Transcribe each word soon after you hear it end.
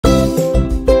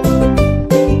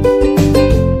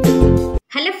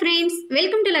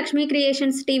Lakshmi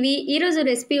creations TV ఈ రోజు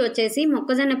recipe వచ్చేసి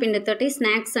మొక్కజొన్న పిండితోటి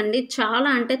స్నాక్స్ అండి. చాలా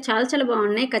అంటే చాలా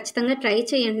బాగున్నాయి. ఖచ్చితంగా ట్రై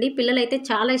చేయండి. పిల్లలైతే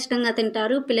చాలా ఇష్టంగా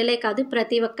తింటారు. పిల్లలే కాదు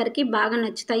ప్రతి ఒక్కరికి బాగా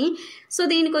నచ్చుతాయి. సో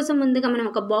దీనికోసం ముందుగా మనం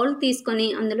ఒక బౌల్ తీసుకొని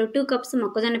అందులో 2 కప్స్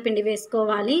మొక్కజొన్న పిండి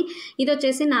వేసుకోవాలి. ఇది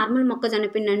వచ్చేసి నార్మల్ మొక్కజొన్న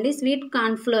పిండి అండి. స్వీట్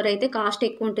కార్న్ ఫ్లోర్ అయితే కాస్ట్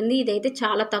ఎక్కువ ఉంటుంది. ఇదైతే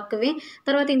చాలా తక్కువే.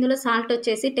 తర్వాత ఇందులో సాల్ట్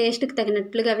వచ్చేసి టేస్ట్కి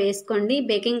తగినట్లుగా వేసుకోండి.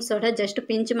 బేకింగ్ సోడా జస్ట్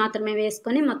పించ్ మాత్రమే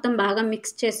వేసుకొని మొత్తం బాగా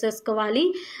మిక్స్ చేసేసుకోవాలి.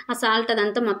 ఆ సాల్ట్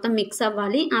అదంతా మొత్తం మిక్స్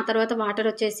అవ్వాలి. ఆ తర్వాత వాటర్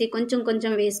వచ్చేసి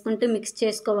కొంచెం వేసుకుంటూ మిక్స్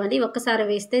చేసుకోవాలి. ఒక్కసారి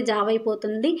వేస్తే జావ్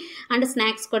అయిపోతుంది అండ్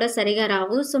స్నాక్స్ కూడా సరిగా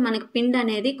రావు. సో మనకి పిండి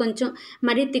అనేది కొంచెం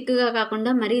మరీ థిక్గా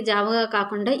కాకుండా మరీ జావగా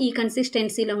కాకుండా ఈ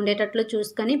కన్సిస్టెన్సీలో ఉండేటట్లు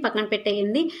చూసుకొని పక్కన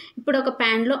పెట్టేయండి. ఇప్పుడు ఒక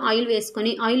ప్యాన్లో ఆయిల్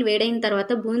వేసుకొని ఆయిల్ వేడైన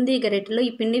తర్వాత బూందీ గరిటెలో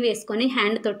ఈ పిండి వేసుకొని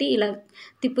హ్యాండ్ తోటి ఇలా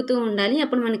తిప్పుతూ ఉండాలి.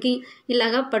 అప్పుడు మనకి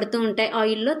ఇలాగా పడుతూ ఉంటాయి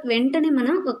ఆయిల్లో. వెంటనే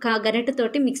మనం ఒక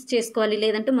గరిటెతోటి మిక్స్ చేసుకోవాలి,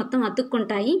 లేదంటే మొత్తం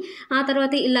అతుక్కుంటాయి. ఆ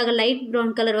తర్వాత ఇలాగ లైట్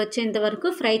బ్రౌన్ కలర్ వచ్చేంత వరకు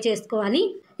ఫ్రై చేసుకోవాలి.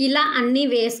 ఇలా అన్నీ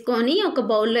వేసుకొని ఒక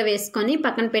బౌల్లో వేసుకొని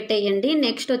పక్కన పెట్టేయండి.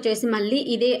 నెక్స్ట్ వచ్చేసి మళ్ళీ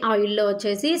ఇదే ఆయిల్లో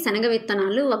వచ్చేసి శనగ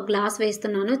విత్తనాలు ఒక గ్లాస్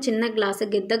వేస్తున్నాను. చిన్న గ్లాస్,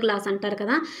 గిద్ద గ్లాస్ అంటారు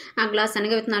కదా, ఆ గ్లాస్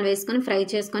శనగ విత్తనాలు వేసుకొని ఫ్రై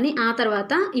చేసుకొని ఆ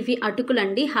తర్వాత ఇవి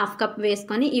అటుకులండి 1/2 కప్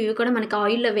వేసుకొని ఇవి కూడా మనకి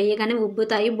ఆయిల్లో వేయగానే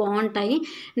ఉబ్బుతాయి, బాగుంటాయి.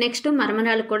 నెక్స్ట్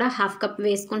మరమరాలు కూడా 1/2 కప్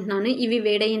వేసుకుంటున్నాను. ఇవి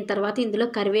వేడైన తర్వాత ఇందులో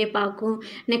కరివేపాకు,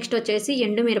 నెక్స్ట్ వచ్చేసి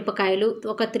ఎండు మిరపకాయలు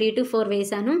ఒక 3 to 4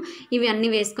 వేసాను. ఇవి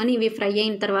అన్నీ వేసుకొని ఇవి ఫ్రై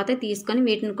అయిన తర్వాత తీసుకొని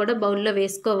వీటిని కూడా బౌల్లో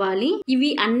వేసుకోవాలి. ఇవి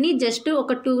అన్ని జస్ట్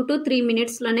ఒక 2 to 3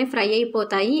 minutes లోనే ఫ్రై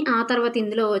అయిపోతాయి. ఆ తర్వాత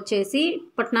ఇందులో వచ్చేసి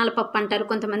పుట్నాల పప్పు అంటారు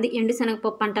కొంతమంది, ఎండుశనగ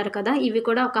పప్పు అంటారు కదా, ఇవి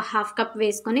కూడా ఒక 1/2 కప్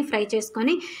వేసుకొని ఫ్రై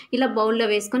చేసుకొని ఇలా బౌల్లో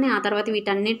వేసుకొని ఆ తర్వాత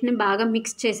వీటన్నిటిని బాగా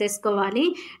మిక్స్ చేసేసుకోవాలి.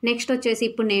 నెక్స్ట్ వచ్చేసి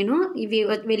ఇప్పుడు నేను ఇవి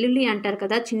వెల్లుల్లి అంటారు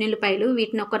కదా, చిన్నుల్లిపాయలు,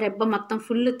 వీటిని ఒక రెబ్బ మొత్తం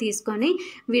ఫుల్ తీసుకొని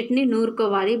వీటిని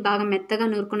నూరుకోవాలి. బాగా మెత్తగా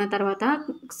నూరుకున్న తర్వాత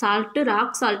సాల్ట్,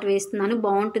 రాక్ సాల్ట్ వేస్తున్నాను.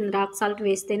 బాగుంటుంది రాక్ సాల్ట్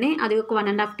వేస్తేనే. అది ఒక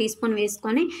 1.5 teaspoon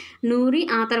వేసుకొని నూరి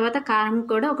ఆ తర్వాత కారం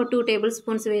కూడా ఒక 2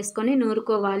 tablespoons వేసుకొని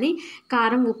నూరుకోవాలి.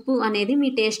 కారం, ఉప్పు అనేది మీ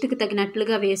టేస్ట్కి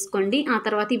తగినట్లుగా వేసుకోండి. ఆ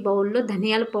తర్వాత ఈ బౌల్లో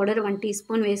ధనియాల పౌడర్ 1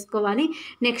 teaspoon వేసుకోవాలి.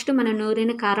 నెక్స్ట్ మనం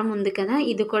నూరిన కారం ఉంది కదా,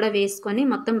 ఇది కూడా వేసుకొని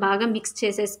మొత్తం బాగా మిక్స్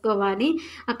చేసేసుకోవాలి.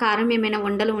 ఆ కారం ఏమైనా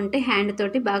ఉండలు ఉంటే హ్యాండ్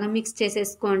తోటి బాగా మిక్స్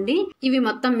చేసేసుకోండి. ఇవి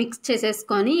మొత్తం మిక్స్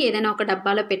చేసేసుకొని ఏదైనా ఒక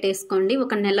డబ్బాలో పెట్టేసుకోండి.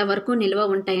 ఒక నెల వరకు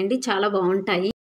నిల్వ ఉంటాయండి, చాలా బాగుంటాయి.